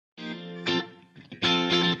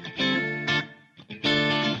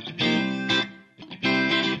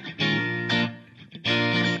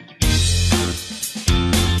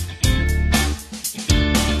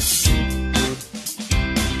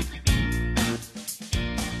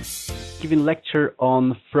giving lecture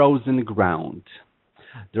on frozen ground.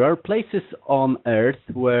 There are places on Earth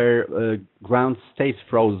where ground stays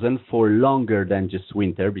frozen for longer than just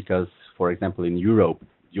winter because, for example, in Europe,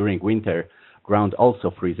 during winter, ground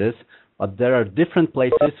also freezes. But there are different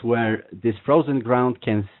places where this frozen ground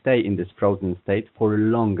can stay in this frozen state for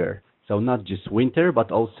longer. So not just winter,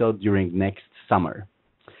 but also during next summer.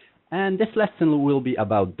 And this lesson will be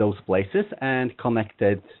about those places and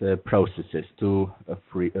connected processes to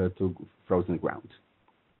frozen ground.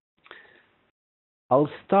 I'll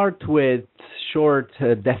start with short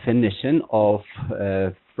definition of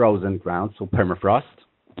frozen ground, so permafrost.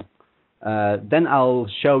 Then I'll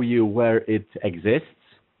show you where it exists.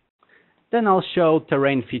 Then I'll show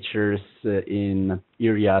terrain features in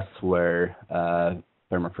areas where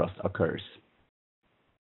permafrost occurs.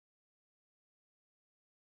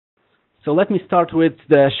 So let me start with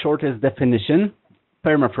the shortest definition.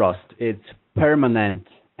 Permafrost, it's permanent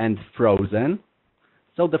and frozen.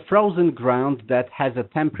 So the frozen ground that has a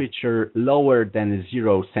temperature lower than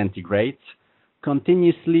 0 centigrade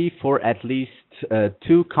continuously for at least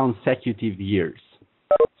 2 consecutive years.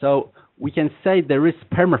 So we can say there is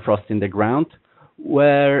permafrost in the ground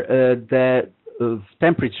where the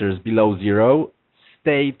temperatures below 0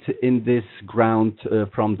 stayed in this ground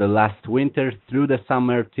from the last winter through the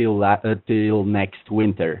summer till next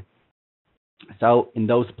winter. So in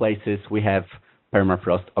those places we have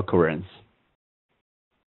permafrost occurrence.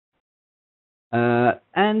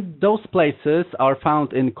 And those places are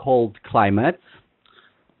found in cold climates.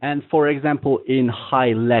 And for example, in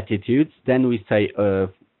high latitudes, then we say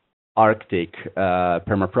Arctic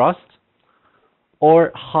permafrost,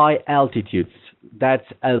 or high altitudes, that's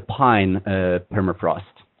alpine permafrost,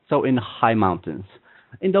 so in high mountains.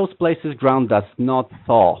 In those places, ground does not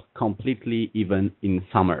thaw completely even in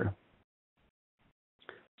summer.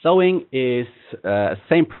 Thawing is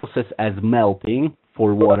same process as melting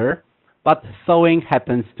for water, but thawing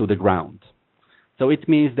happens to the ground. So it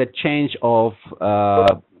means the change of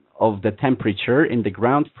the temperature in the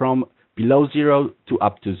ground from below 0 to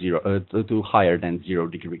up to 0, to higher than 0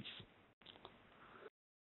 degrees.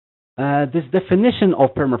 This definition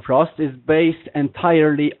of permafrost is based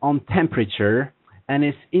entirely on temperature and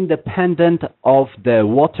is independent of the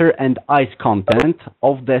water and ice content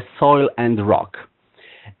of the soil and rock.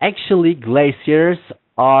 Actually, glaciers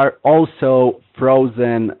are also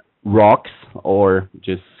frozen rocks, or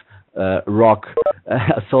just rock,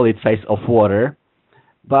 a solid phase of water.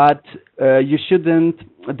 But you shouldn't.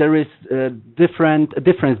 There is a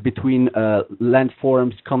difference between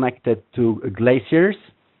landforms connected to glaciers.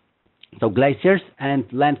 So glaciers and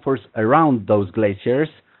landforms around those glaciers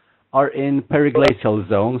are in periglacial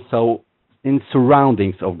zone, so in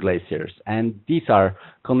surroundings of glaciers, and these are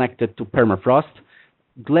connected to permafrost.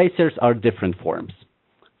 Glaciers are different forms.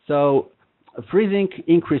 So freezing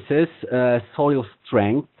increases soil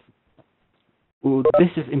strength. This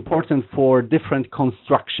is important for different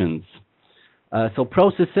constructions. So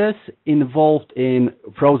processes involved in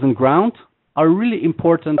frozen ground are really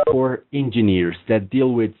important for engineers that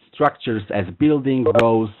deal with structures as building,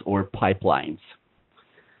 roads, or pipelines.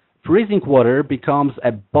 Freezing water becomes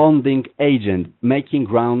a bonding agent, making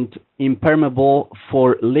ground impermeable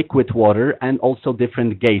for liquid water and also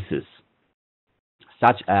different gases,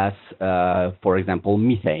 such as, for example,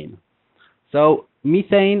 methane. So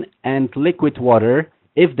methane and liquid water,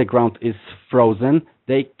 if the ground is frozen,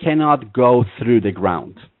 they cannot go through the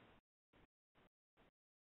ground.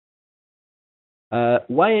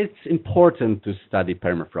 Why it's important to study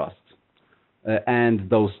permafrost and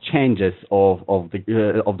those changes of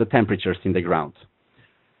the temperatures in the ground?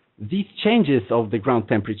 These changes of the ground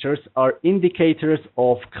temperatures are indicators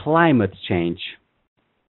of climate change,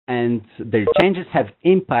 and their changes have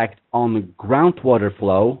impact on groundwater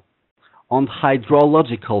flow, on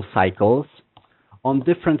hydrological cycles, on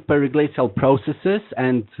different periglacial processes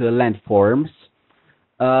and landforms,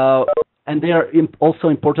 and they are also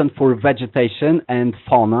important for vegetation and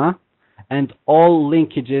fauna and all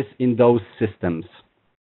linkages in those systems.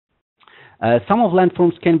 Some of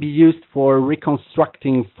landforms can be used for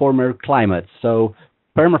reconstructing former climates. So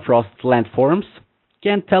permafrost landforms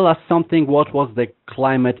can tell us something what was the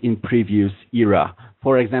climate in previous era,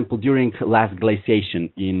 for example, during last glaciation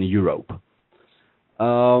in Europe.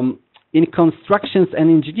 In constructions and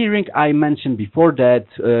engineering, I mentioned before that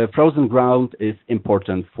frozen ground is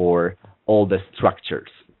important for all the structures.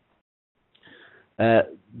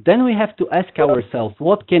 Then we have to ask ourselves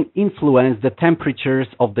what can influence the temperatures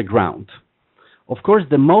of the ground. Of course,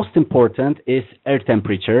 the most important is air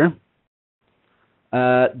temperature,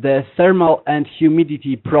 the thermal and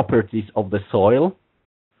humidity properties of the soil,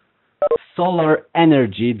 solar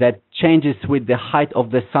energy that changes with the height of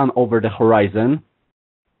the sun over the horizon.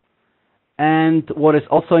 And what is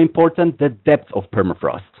also important, the depth of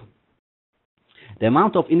permafrost. The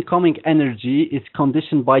amount of incoming energy is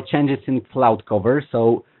conditioned by changes in cloud cover.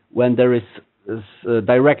 So when there is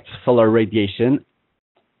direct solar radiation,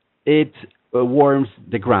 it warms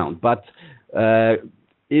the ground. But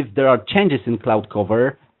if there are changes in cloud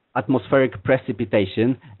cover, atmospheric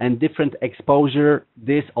precipitation, and different exposure,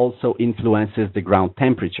 this also influences the ground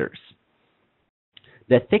temperatures.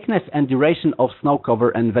 The thickness and duration of snow cover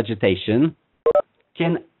and vegetation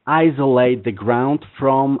can isolate the ground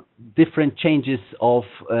from different changes of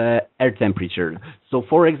air temperature. So,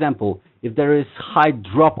 for example, if there is high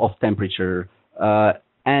drop of temperature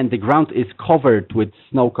and the ground is covered with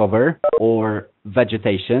snow cover or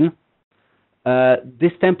vegetation,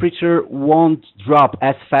 this temperature won't drop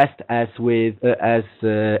as fast as with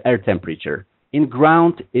air temperature. In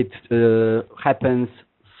ground, it happens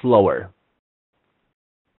slower.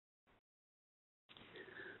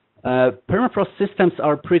 Permafrost systems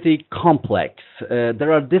are pretty complex.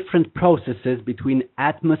 There are different processes between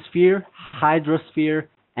atmosphere, hydrosphere,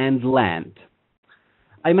 and land.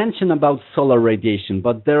 I mentioned about solar radiation,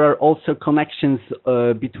 but there are also connections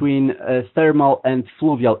between thermal and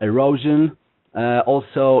fluvial erosion,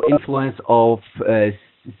 also influence of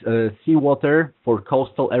seawater for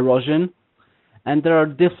coastal erosion, and there are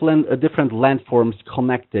different landforms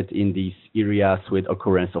connected in these areas with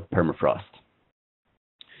occurrence of permafrost.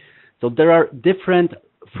 So there are different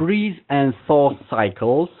freeze and thaw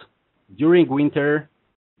cycles. During winter,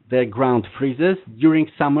 the ground freezes. During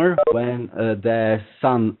summer, when the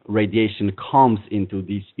sun radiation comes into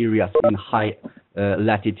these areas in high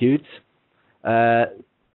latitudes,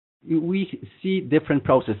 we see different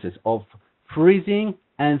processes of freezing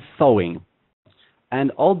and thawing. And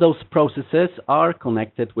all those processes are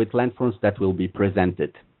connected with landforms that will be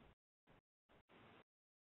presented.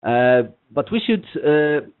 But we should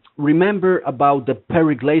remember about the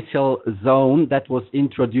periglacial zone that was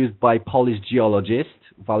introduced by Polish geologist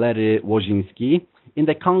Wawrzyniak in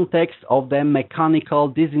the context of the mechanical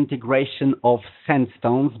disintegration of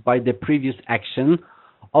sandstones by the previous action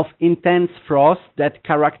of intense frost that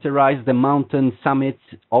characterized the mountain summits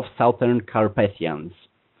of southern Carpathians.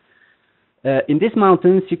 In these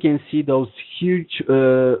mountains, you can see those huge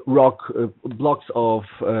blocks of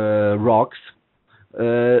rocks,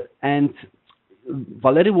 and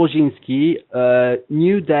Wawrzyniak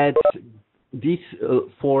knew that these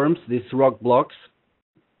rock blocks,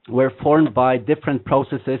 were formed by different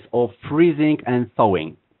processes of freezing and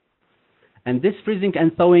thawing. And this freezing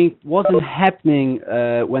and thawing wasn't happening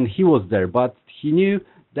when he was there, but he knew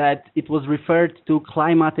that it was referred to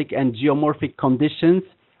climatic and geomorphic conditions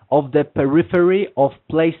of the periphery of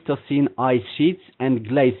Pleistocene ice sheets and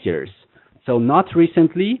glaciers. So not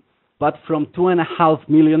recently, but from 2.5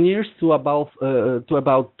 million years to about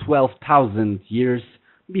 12,000 years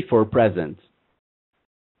before present.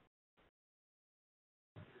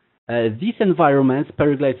 These environments,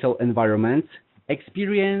 periglacial environments,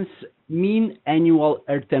 experience mean annual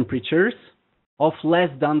air temperatures of less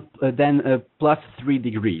than plus 3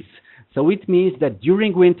 degrees. So it means that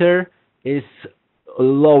during winter is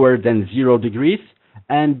lower than 0 degrees,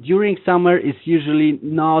 and during summer is usually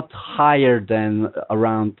not higher than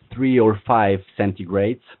around 3 or 5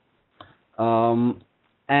 centigrades.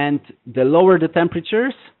 And the lower the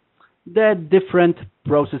temperatures, the different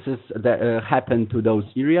processes that happen to those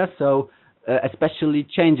areas. So especially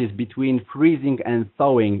changes between freezing and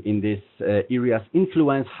thawing in these areas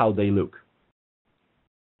influence how they look.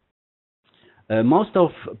 Most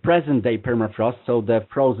of present-day permafrost, so the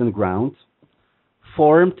frozen ground,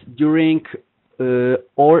 formed during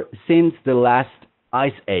or since the last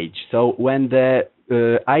ice age. So when the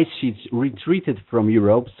ice sheets retreated from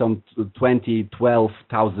Europe some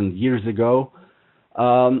 12,000 years ago,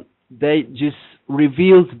 they just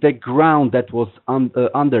revealed the ground that was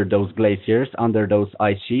under those glaciers, under those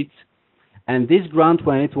ice sheets. And this ground,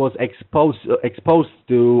 when it was exposed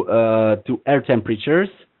to air temperatures,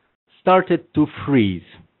 started to freeze.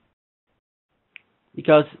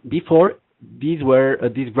 Because before, these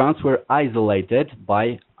grounds were isolated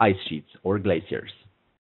by ice sheets or glaciers.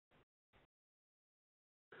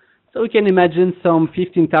 So we can imagine some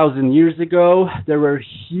 15,000 years ago, there were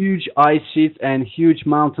huge ice sheets and huge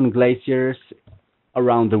mountain glaciers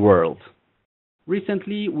around the world.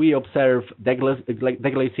 Recently, we observe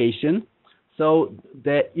deglaciation. So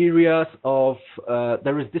the areas of,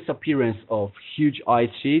 there is disappearance of huge ice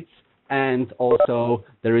sheets, and also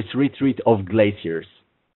there is retreat of glaciers.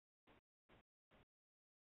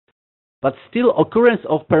 But still, occurrence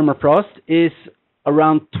of permafrost is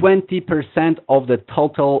around 20% of the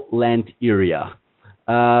total land area.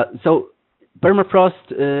 So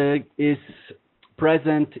permafrost is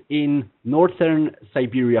present in northern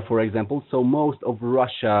Siberia, for example. So most of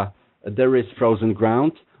Russia, there is frozen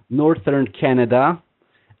ground. Northern Canada,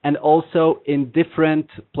 and also in different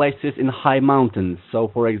places in high mountains. So,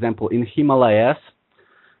 for example, in Himalayas,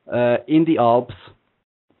 in the Alps,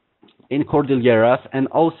 in Cordilleras, and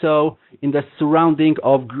also in the surrounding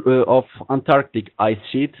of Antarctic ice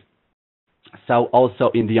sheet, so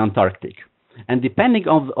also in the Antarctic. And depending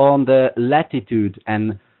on the latitude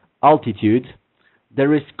and altitude,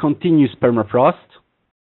 there is continuous permafrost,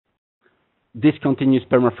 discontinuous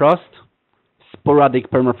permafrost, sporadic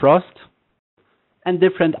permafrost, and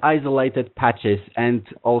different isolated patches, and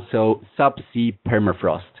also subsea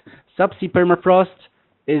permafrost. Subsea permafrost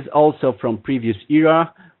is also from previous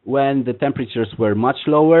era, when the temperatures were much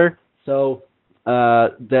lower, so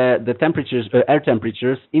the temperatures, air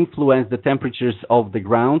temperatures, influenced the temperatures of the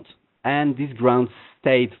ground, and this ground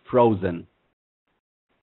stayed frozen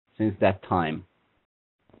since that time.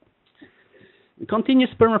 Continuous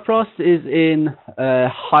permafrost is in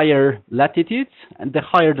higher latitudes, and the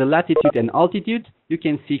higher the latitude and altitude, you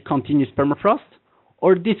can see continuous permafrost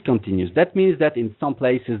or discontinuous. That means that in some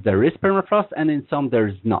places there is permafrost and in some there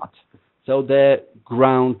is not. So the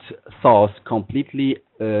ground thaws completely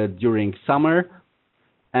during summer,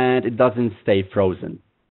 and it doesn't stay frozen.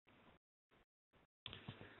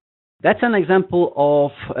 That's an example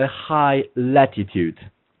of a high latitude.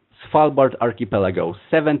 Svalbard archipelago,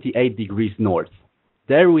 78 degrees north.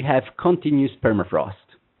 There we have continuous permafrost.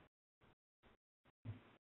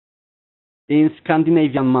 In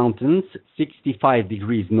Scandinavian mountains, 65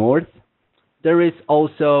 degrees north, there is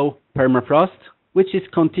also permafrost, which is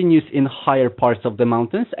continuous in higher parts of the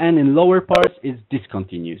mountains, and in lower parts is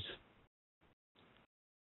discontinuous.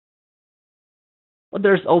 But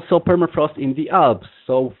there's also permafrost in the Alps,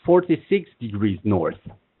 so 46 degrees north.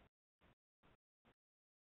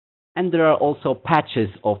 And there are also patches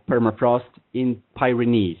of permafrost in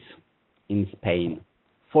Pyrenees, in Spain,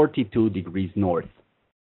 42 degrees north.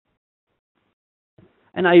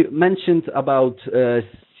 And I mentioned about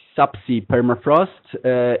subsea permafrost.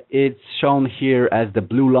 It's shown here as the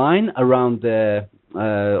blue line around the,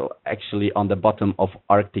 actually on the bottom of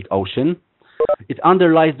Arctic Ocean. It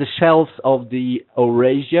underlies the shelves of the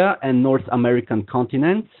Eurasia and North American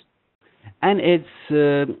continents, and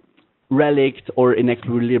it's relict or in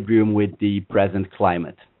equilibrium with the present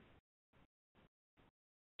climate.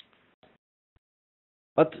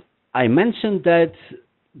 But I mentioned that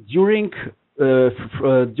during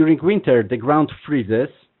winter the ground freezes,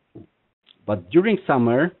 but during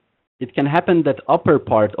summer it can happen that upper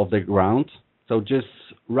part of the ground, so just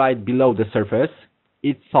right below the surface,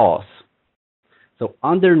 it thaws. So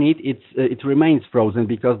underneath it remains frozen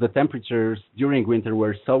because the temperatures during winter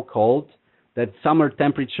were so cold that summer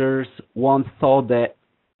temperatures won't thaw the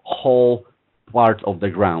whole part of the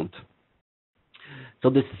ground. So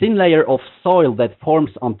this thin layer of soil that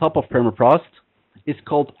forms on top of permafrost is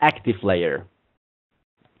called active layer.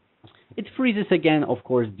 It freezes again, of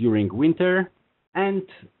course, during winter and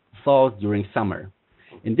thaws during summer.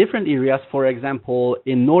 In different areas, for example,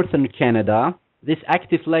 in northern Canada, this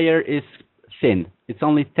active layer is thin. It's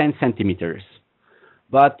only 10 centimeters.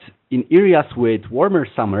 But in areas with warmer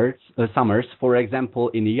summers, for example,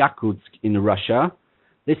 in Yakutsk in Russia,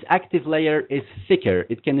 this active layer is thicker.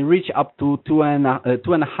 It can reach up to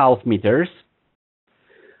 2.5 meters.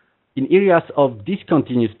 In areas of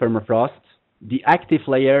discontinuous permafrost, the active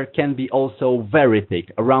layer can be also very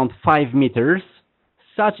thick, around 5 meters,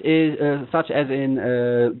 such as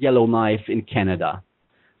in Yellowknife in Canada.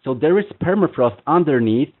 So there is permafrost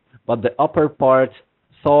underneath, but the upper part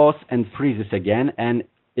thaws and freezes again, and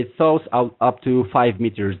it thaws out up to 5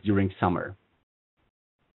 meters during summer.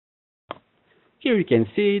 Here you can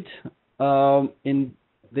see it in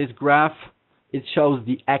this graph. It shows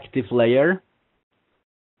the active layer,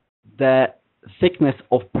 the thickness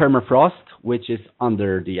of permafrost, which is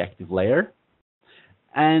under the active layer,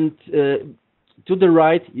 and to the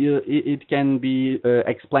right, it can be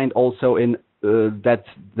explained also in that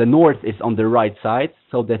the north is on the right side,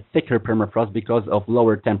 so the thicker permafrost because of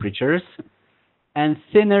lower temperatures, and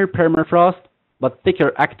thinner permafrost but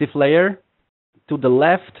thicker active layer to the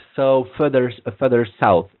left, so further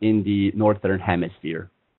south in the northern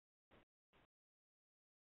hemisphere.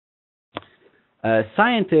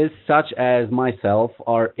 Scientists such as myself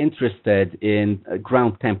are interested in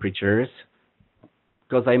ground temperatures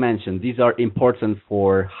because I mentioned these are important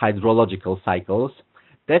for hydrological cycles.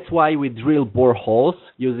 That's why we drill boreholes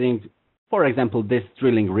using, for example, this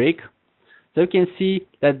drilling rig. So you can see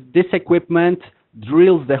that this equipment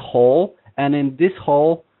drills the hole, and in this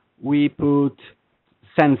hole we put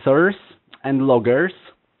sensors and loggers.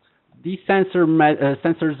 These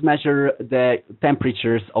sensors measure the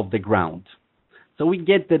temperatures of the ground. So we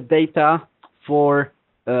get the data for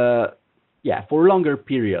longer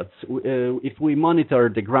periods. If we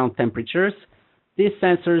monitor the ground temperatures, these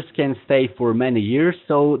sensors can stay for many years,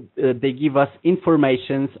 so they give us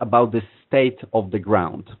information about the state of the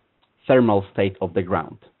ground, thermal state of the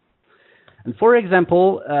ground. And for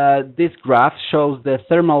example, this graph shows the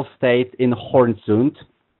thermal state in Hornsund.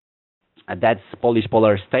 That's Polish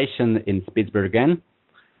Polar Station in Spitsbergen.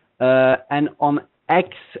 And on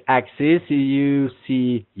x-axis, you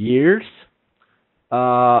see years.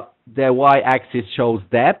 The y-axis shows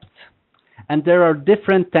depth. And there are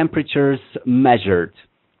different temperatures measured.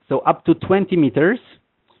 So up to 20 meters,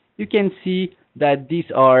 you can see that these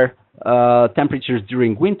are temperatures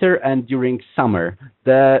during winter and during summer.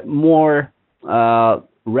 The more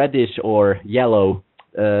reddish or yellow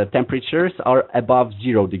temperatures are above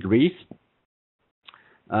 0 degrees.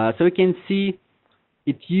 So you can see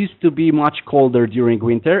it used to be much colder during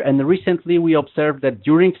winter, and recently we observed that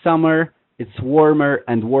during summer it's warmer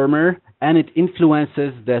and warmer, and it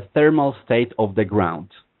influences the thermal state of the ground.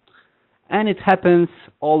 And it happens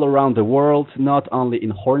all around the world, not only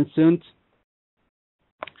in Hornsund.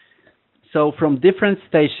 So from different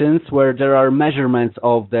stations where there are measurements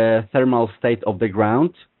of the thermal state of the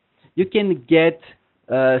ground, you can get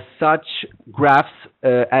such graphs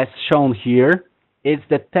as shown here. It's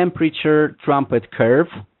the temperature trumpet curve.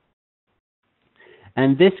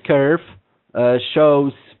 And this curve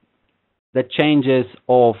shows the changes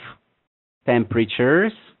of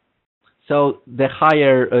temperatures. So the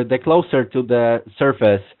higher, the closer to the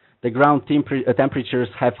surface, the ground temperatures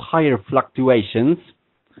have higher fluctuations.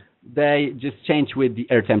 They just change with the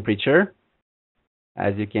air temperature,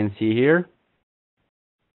 as you can see here.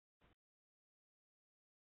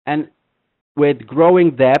 And with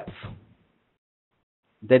growing depth,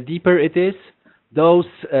 the deeper it is, those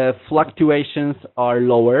fluctuations are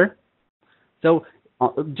lower. So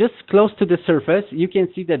just close to the surface, you can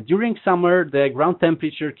see that during summer, the ground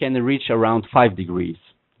temperature can reach around 5 degrees,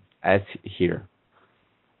 as here.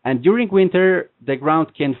 And during winter, the ground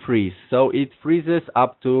can freeze. So it freezes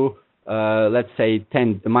up to, let's say,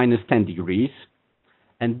 minus 10 degrees.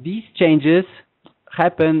 And these changes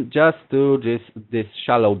happen just to this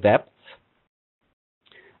shallow depth.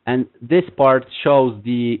 And this part shows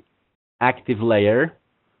the active layer.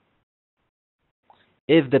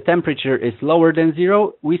 If the temperature is lower than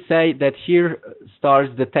 0, we say that here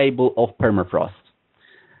starts the table of permafrost.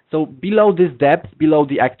 So below this depth, below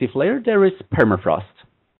the active layer, there is permafrost.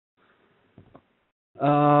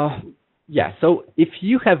 So if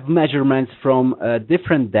you have measurements from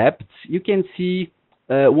different depths, you can see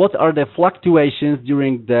what are the fluctuations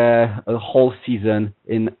during the whole season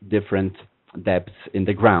in different depths in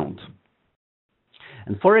the ground.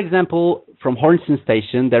 And for example, from Hornsund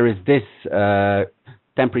Station, there is this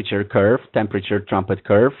temperature curve, temperature trumpet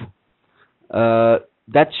curve,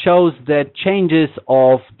 that shows the changes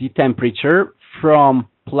of the temperature from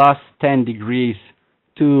plus 10 degrees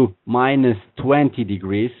to minus 20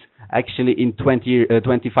 degrees, actually in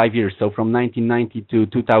 25 years, so from 1990 to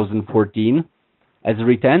 2014, as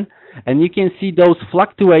written. And you can see those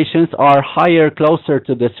fluctuations are higher closer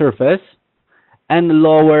to the surface and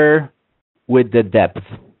lower with the depth.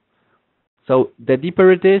 So the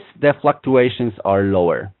deeper it is, the fluctuations are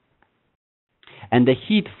lower. And the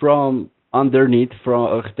heat from underneath,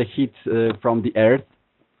 from the heat from the earth,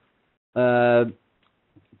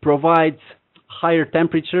 provides higher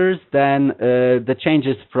temperatures than the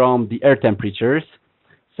changes from the air temperatures.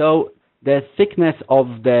 So the thickness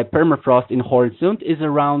of the permafrost in Hornsund is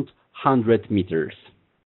around 100 meters.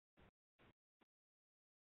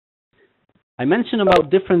 I mentioned about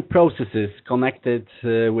different processes connected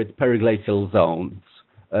with periglacial zones.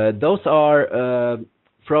 Those are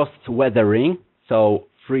frost weathering, so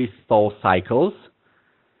freeze-thaw cycles.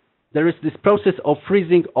 There is this process of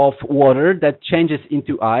freezing of water that changes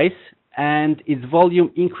into ice, and its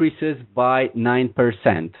volume increases by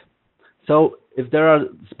 9%. So if there are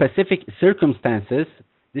specific circumstances,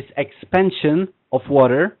 this expansion of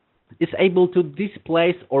water is able to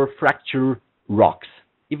displace or fracture rocks,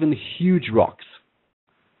 even huge rocks.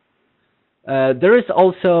 There is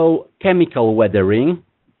also chemical weathering,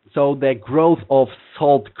 so the growth of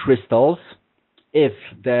salt crystals. If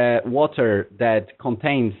the water that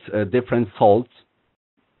contains different salts,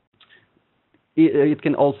 it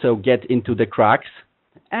can also get into the cracks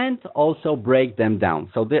and also break them down.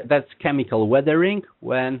 So that's chemical weathering,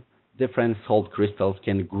 when different salt crystals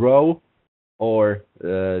can grow or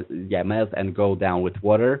melt and go down with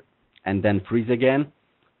water and then freeze again.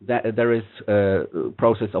 There is a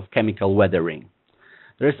process of chemical weathering.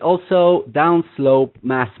 There is also downslope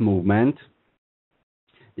mass movement.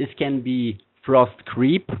 This can be frost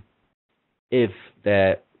creep if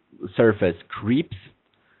the surface creeps,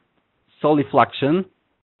 solifluction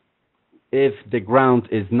if the ground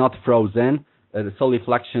is not frozen. The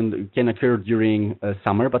solifluction can occur during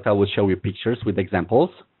summer, but I will show you pictures with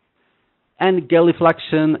examples. And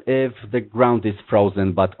gelifluction if the ground is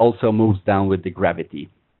frozen but also moves down with the gravity.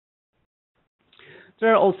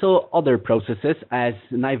 There are also other processes as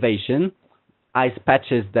nivation, ice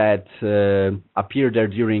patches that appear there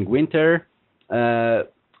during winter,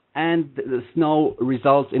 and the snow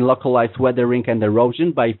results in localized weathering and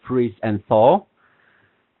erosion by freeze and thaw.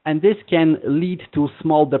 And this can lead to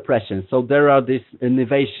small depressions. So there are these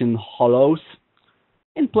nivation hollows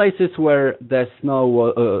in places where the snow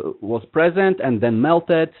was present and then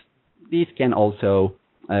melted. These can also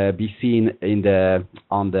be seen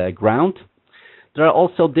on the ground. There are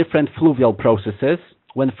also different fluvial processes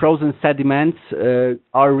when frozen sediments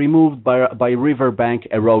are removed by riverbank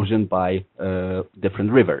erosion by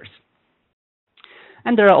different rivers.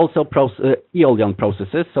 And there are also aeolian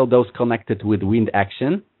processes, so those connected with wind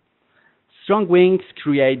action. Strong winds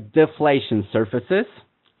create deflation surfaces.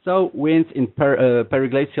 So winds in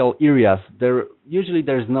periglacial areas, usually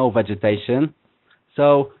there's no vegetation.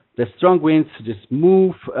 So the strong winds just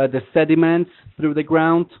move the sediments through the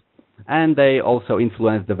ground, and they also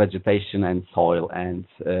influence the vegetation and soil and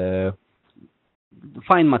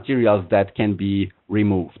fine materials that can be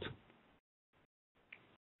removed.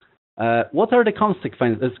 What are the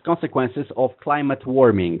consequences of climate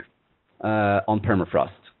warming on permafrost?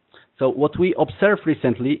 So what we observed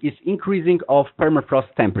recently is increasing of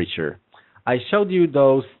permafrost temperature. I showed you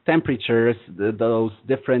those temperatures, those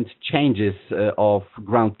different changes of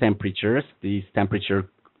ground temperatures, these temperature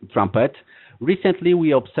trumpet. Recently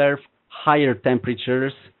we observed higher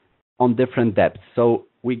temperatures on different depths. So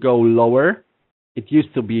we go lower. It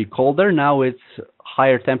used to be colder, now it's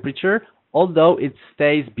higher temperature, although it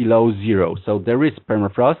stays below zero. So there is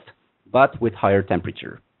permafrost, but with higher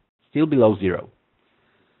temperature, still below zero.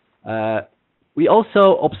 We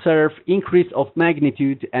also observe increase of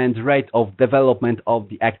magnitude and rate of development of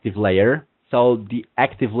the active layer. So the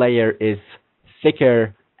active layer is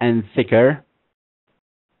thicker and thicker.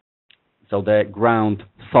 So the ground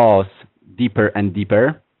thaws deeper and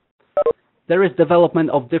deeper. There is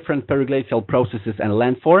development of different periglacial processes and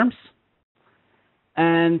landforms.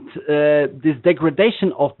 And this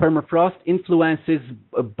degradation of permafrost influences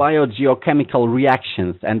biogeochemical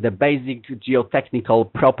reactions and the basic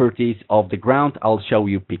geotechnical properties of the ground. I'll show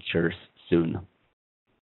you pictures soon.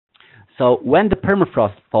 So when the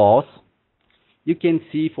permafrost thaws, you can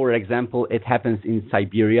see, for example, it happens in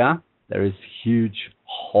Siberia. There is huge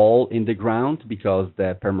hole in the ground because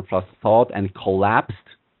the permafrost thawed and collapsed,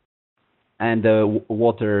 and the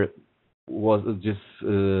water was just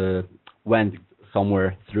went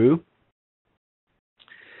somewhere through.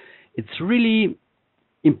 It's really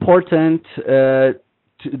important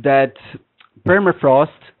that permafrost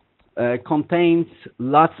contains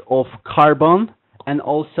lots of carbon and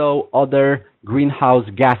also other greenhouse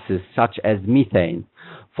gases such as methane.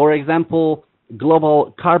 For example,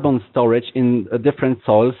 global carbon storage in different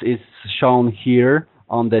soils is shown here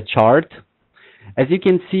on the chart. As you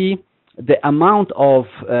can see, the amount of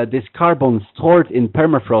this carbon stored in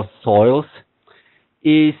permafrost soils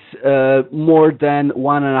is more than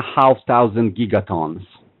 1,500 gigatons.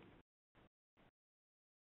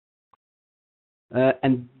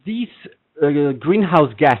 And these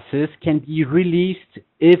greenhouse gases can be released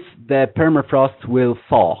if the permafrost will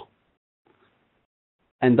thaw.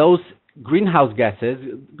 And those greenhouse gas is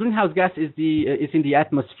in the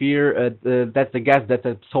atmosphere. That's the gas that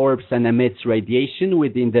absorbs and emits radiation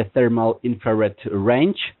within the thermal infrared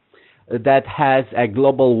range that has a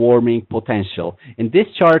global warming potential. In this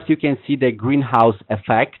chart, you can see the greenhouse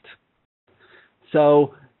effect.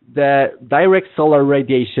 So the direct solar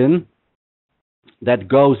radiation that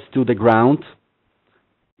goes to the ground,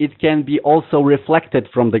 it can be also reflected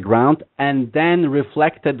from the ground and then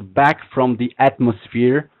reflected back from the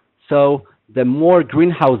atmosphere. So the more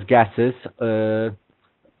greenhouse gases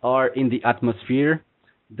are in the atmosphere,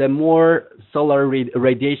 the more solar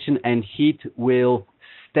radiation and heat will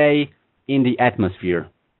stay in the atmosphere.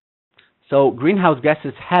 So greenhouse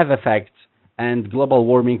gases have effects and global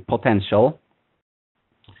warming potential.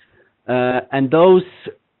 And those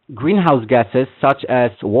greenhouse gases, such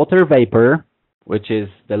as water vapor, which is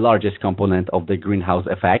the largest component of the greenhouse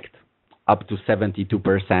effect, up to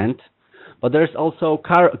 72%, But there's also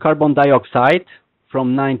carbon dioxide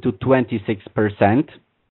from 9 to 26%,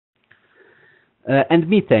 and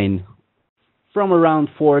methane from around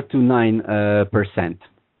 4 to 9%.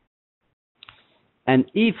 And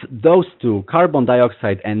if those two, carbon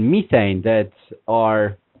dioxide and methane that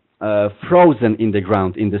are frozen in the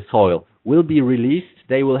ground, in the soil, will be released,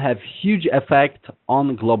 they will have huge effect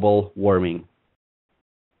on global warming.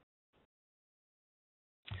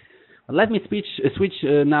 Let me switch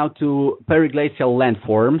now to periglacial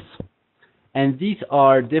landforms, and these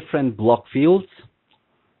are different block fields,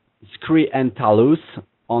 scree and talus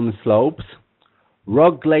on slopes,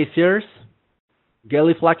 rock glaciers,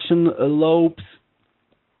 gelifluction lobes,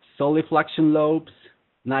 solifluction lobes,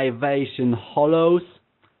 nivation hollows,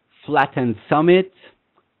 flattened summits,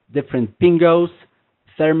 different pingos,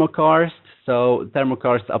 thermokarst. So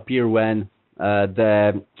thermokarst appear when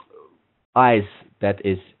the ice that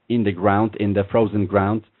is in the ground, in the frozen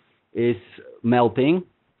ground, is melting.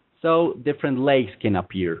 So different lakes can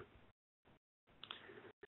appear.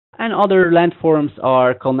 And other landforms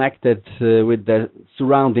are connected with the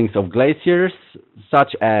surroundings of glaciers,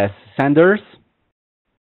 such as sanders.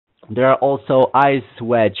 There are also ice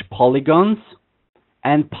wedge polygons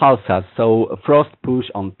and pulsas, so frost push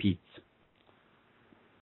on peats.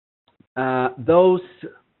 Those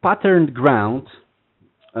patterned ground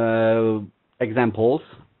examples,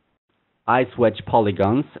 ice wedge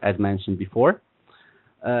polygons, as mentioned before,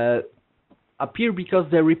 appear because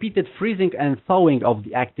the repeated freezing and thawing of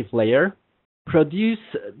the active layer produce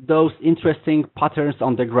those interesting patterns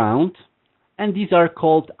on the ground, and these are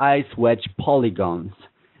called ice wedge polygons.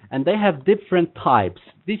 And they have different types.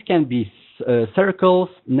 These can be circles,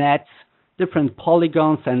 nets, different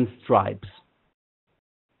polygons, and stripes.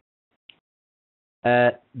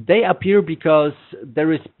 They appear because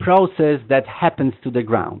there is process that happens to the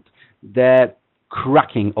ground, the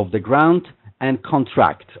cracking of the ground and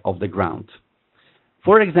contract of the ground.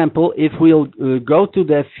 For example, if we'll go to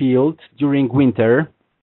the field during winter,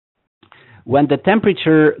 when the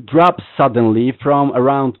temperature drops suddenly from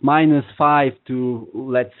around -5 to,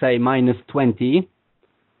 let's say, -20,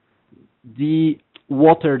 the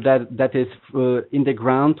water that is in the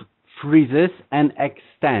ground freezes and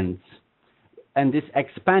extends. And this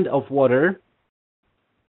expand of water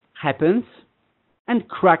happens and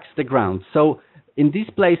cracks the ground. So in these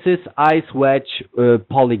places, ice wedge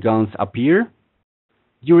polygons appear.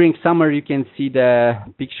 During summer, you can see the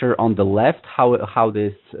picture on the left, how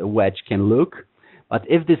this wedge can look. But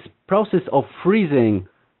if this process of freezing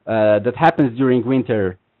that happens during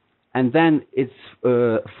winter, and then it's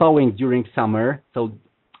thawing during summer, so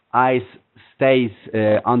ice stays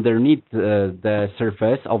underneath the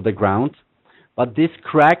surface of the ground, but this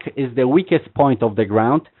crack is the weakest point of the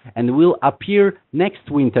ground and will appear next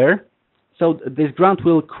winter. So this ground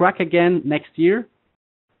will crack again next year.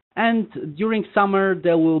 And during summer,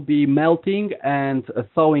 there will be melting and a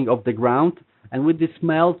thawing of the ground. And with this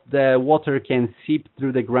melt, the water can seep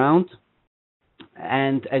through the ground.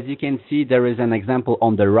 And as you can see, there is an example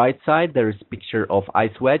on the right side. There is a picture of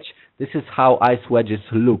ice wedge. This is how ice wedges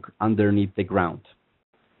look underneath the ground.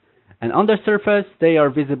 And on the surface, they are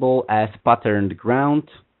visible as patterned ground,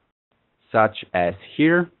 such as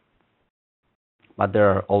here. But there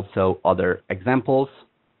are also other examples.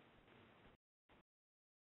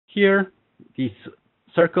 Here, these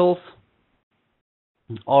circles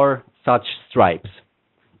or such stripes.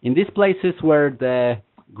 In these places where the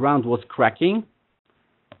ground was cracking,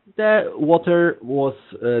 the water was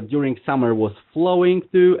during summer was flowing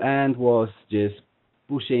through and was just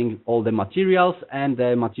pushing all the materials, and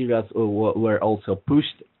the materials were also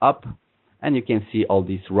pushed up, and you can see all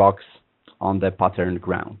these rocks on the patterned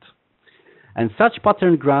ground. And such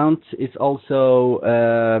patterned ground is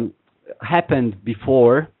also happened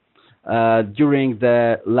before during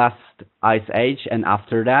the last ice age and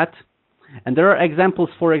after that. And there are examples,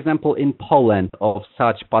 for example, in Poland of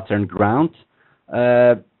such patterned ground.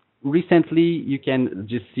 Recently, you can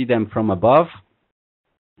just see them from above,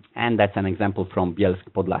 and that's an example from Bielsk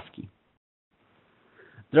Podlaski.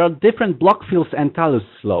 There are different block fields and talus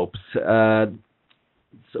slopes,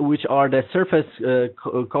 which are the surface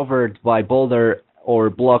covered by boulder or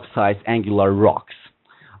block-sized angular rocks.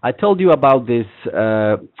 I told you about this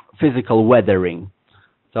physical weathering,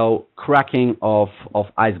 so cracking of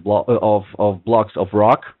ice of blocks of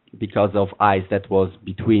rock because of ice that was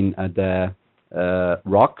between the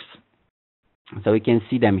rocks. So you can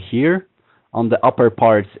see them here. On the upper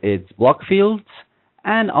parts, it's block fields,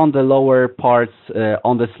 and on the lower parts,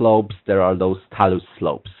 on the slopes, there are those talus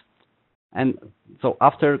slopes. And so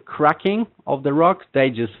after cracking of the rock, they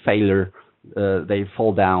just failure, they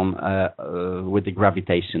fall down with the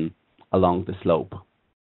gravitation along the slope.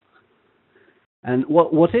 And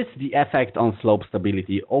what is the effect on slope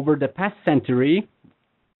stability? Over the past century,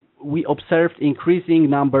 we observed increasing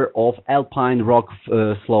number of alpine rock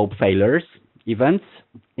slope failures events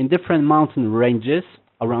in different mountain ranges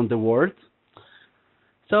around the world.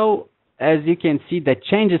 So, as you can see, the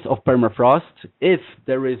changes of permafrost, if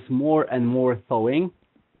there is more and more thawing,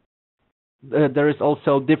 there is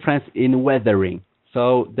also difference in weathering.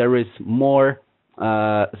 So there is more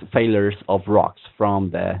failures of rocks from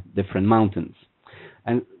the different mountains.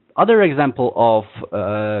 And other example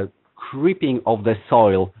of creeping of the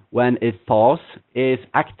soil when it thaws is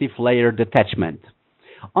active layer detachment.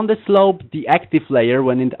 On the slope, the active layer,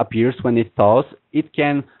 when it appears, when it thaws, it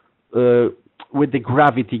can, with the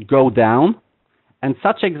gravity, go down. And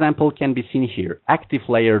such example can be seen here, active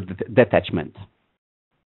layer detachment.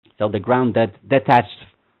 So the ground that detached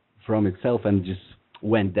from itself and just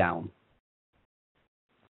went down.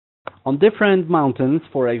 On different mountains,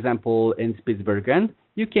 for example, in Spitsbergen,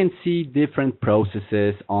 you can see different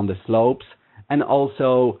processes on the slopes and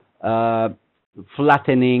also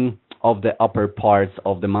flattening of the upper parts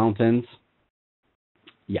of the mountains.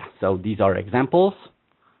 Yeah, so these are examples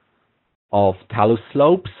of talus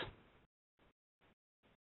slopes.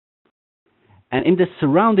 And in the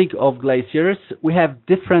surrounding of glaciers, we have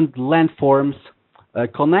different landforms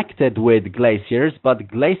connected with glaciers, but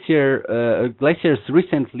glaciers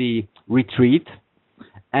recently retreat,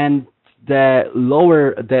 and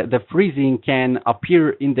the freezing can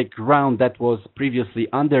appear in the ground that was previously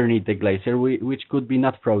underneath the glacier, which could be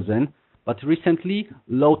not frozen. But recently,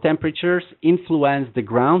 low temperatures influence the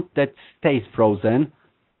ground that stays frozen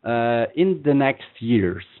in the next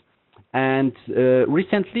years. And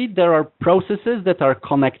recently, there are processes that are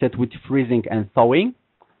connected with freezing and thawing,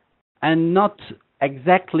 and not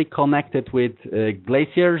exactly connected with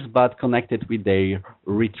glaciers, but connected with their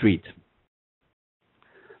retreat.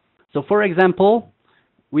 So, for example,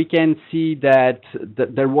 we can see that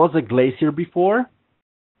there was a glacier before,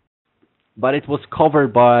 but it was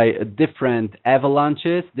covered by different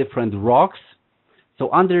avalanches, different rocks. So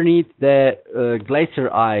underneath, the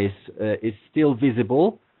glacier ice is still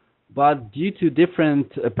visible, but due to different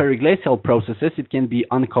periglacial processes, it can be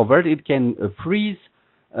uncovered. It can freeze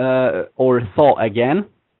or thaw again.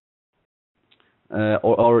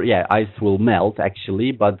 Ice will melt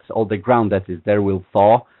actually, but all the ground that is there will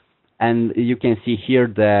thaw. And you can see here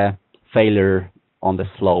the failure on the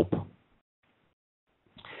slope.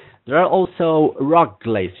 There are also rock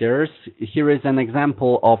glaciers. Here is an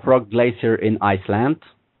example of rock glacier in Iceland.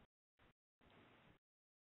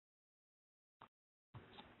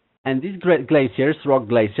 And these glaciers, rock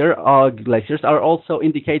glaciers, are also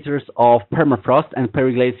indicators of permafrost and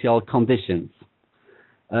periglacial conditions.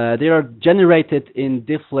 They are generated in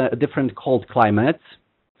different cold climates,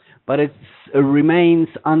 but it remains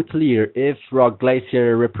unclear if rock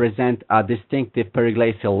glaciers represent a distinctive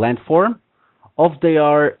periglacial landform, or if they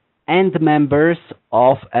are end members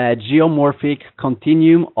of a geomorphic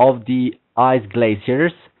continuum of the ice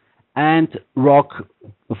glaciers and rock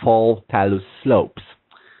fall talus slopes.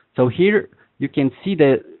 So here you can see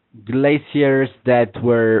the glaciers that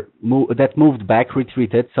moved back,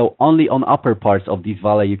 retreated. So only on upper parts of this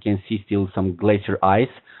valley you can see still some glacier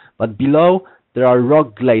ice, but below there are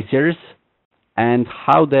rock glaciers, and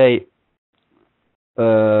how these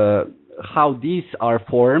are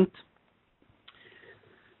formed.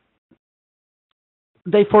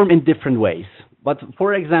 They form in different ways. But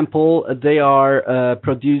for example, they are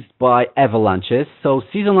produced by avalanches, so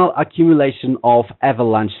seasonal accumulation of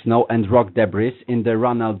avalanche snow and rock debris in the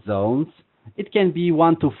runout zones. It can be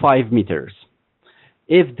 1 to 5 meters.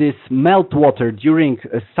 If this meltwater during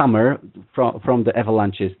summer from the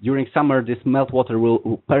avalanches, during summer this meltwater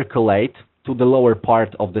will percolate to the lower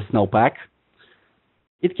part of the snowpack.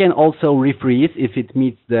 It can also refreeze if it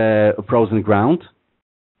meets the frozen ground.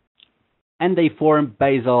 And they form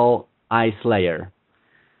basal ice layer.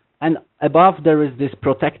 And above there is this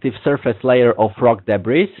protective surface layer of rock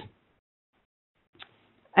debris,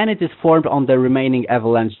 and it is formed on the remaining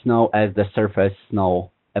avalanche snow as the surface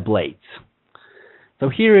snow ablates. So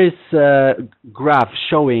here is a graph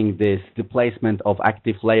showing this displacement of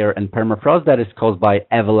active layer and permafrost that is caused by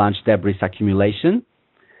avalanche debris accumulation.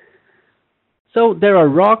 So there are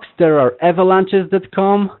rocks, there are avalanches that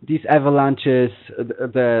come. These avalanches,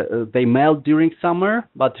 they melt during summer,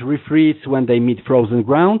 but refreeze when they meet frozen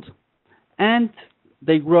ground. And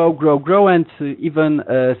they grow, and even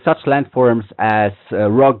such landforms as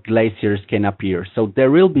rock glaciers can appear. So there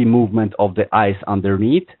will be movement of the ice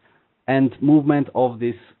underneath and movement of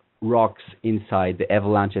these rocks inside the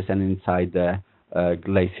avalanches and inside the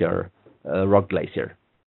rock glacier.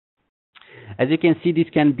 As you can see, this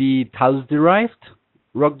can be talus-derived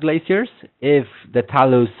rock glaciers if the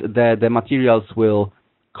talus, the materials will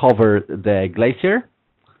cover the glacier,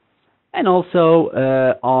 and also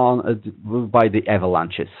by the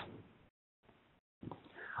avalanches.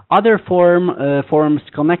 Other forms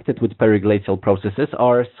connected with periglacial processes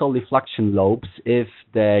are solifluction lobes. If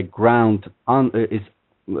the ground is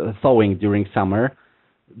thawing during summer,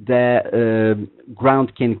 the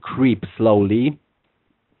ground can creep slowly,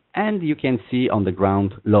 and you can see on the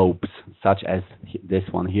ground lobes, such as this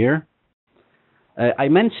one here. I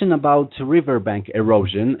mentioned about riverbank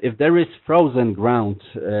erosion. If there is frozen ground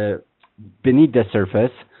beneath the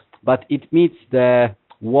surface, but it meets the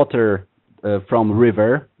water from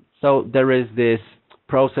river, so there is this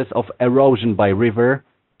process of erosion by river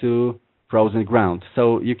to frozen ground.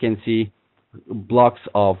 So you can see blocks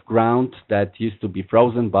of ground that used to be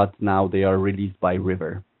frozen, but now they are released by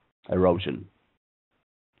river erosion.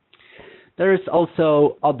 There is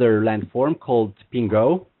also other landform called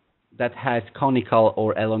pingo that has conical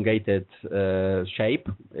or elongated shape.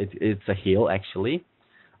 It's a hill, actually.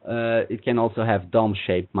 It can also have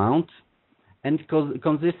dome-shaped mount, and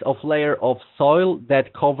consists of layer of soil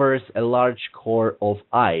that covers a large core of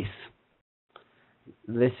ice.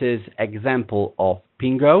 This is example of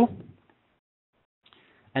pingo.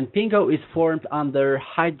 And pingo is formed under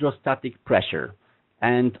hydrostatic pressure.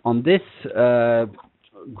 And on this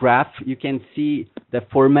graph, you can see the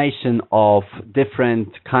formation of different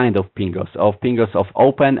kind of pingos of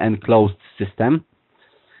open and closed system.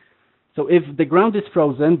 So if the ground is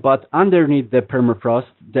frozen, but underneath the permafrost,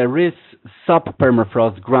 there is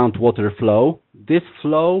sub-permafrost groundwater flow, this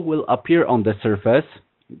flow will appear on the surface,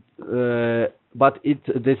 but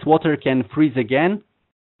this water can freeze again,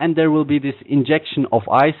 and there will be this injection of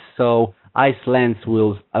ice, so ice lands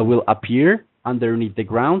will appear underneath the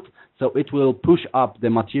ground, so it will push up the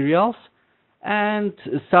materials, and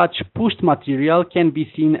such pushed material can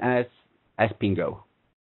be seen as pingo.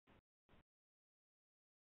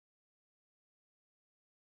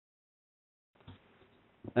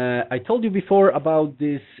 I told you before about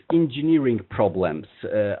these engineering problems,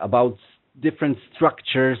 about different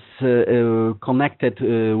structures connected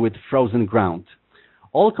with frozen ground.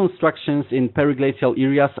 All constructions in periglacial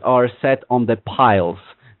areas are set on the piles.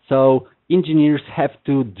 So engineers have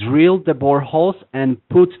to drill the boreholes and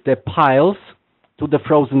put the piles to the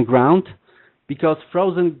frozen ground, because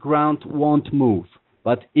frozen ground won't move.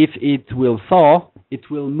 But if it will thaw, it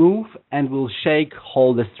will move and will shake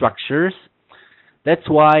all the structures. That's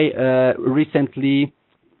why recently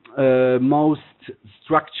most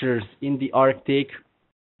structures in the Arctic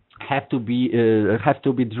have to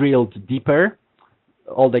be drilled deeper.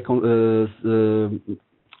 All the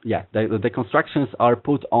constructions are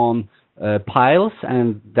put on piles,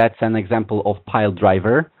 and that's an example of pile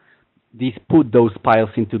driver. These put those piles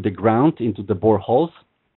into the ground, into the boreholes,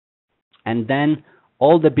 and then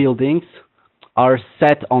all the buildings are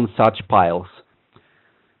set on such piles.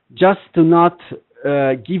 Just to not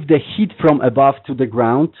give the heat from above to the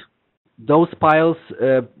ground, those piles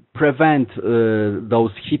prevent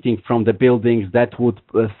those heating from the buildings that would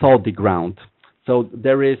thaw the ground. So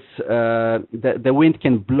there is the wind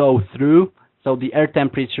can blow through, so the air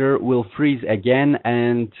temperature will freeze again,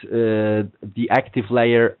 and the active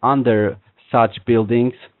layer under such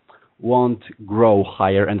buildings won't grow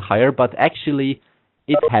higher and higher, but actually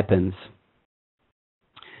it happens.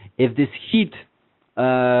 If this heat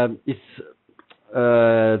is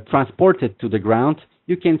transported to the ground,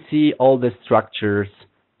 you can see all the structures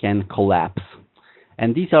can collapse.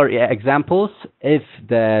 And these are examples. If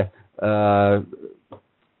the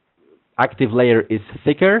active layer is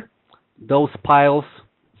thicker, those piles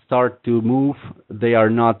start to move. They are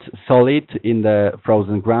not solid in the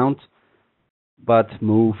frozen ground, but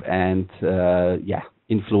move and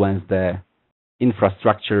influence the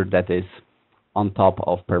infrastructure that is on top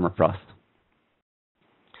of permafrost.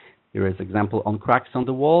 Here is an example on cracks on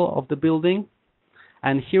the wall of the building.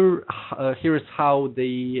 And here is how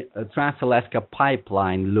the Trans-Alaska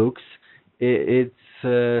pipeline looks. It's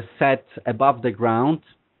set above the ground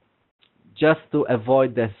just to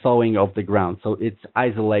avoid the thawing of the ground. So it's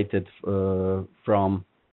isolated from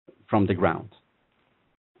the ground.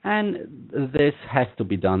 And this has to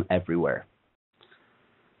be done everywhere.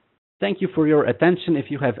 Thank you for your attention. If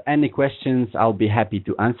you have any questions, I'll be happy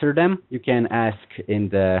to answer them. You can ask in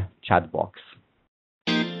the chat box.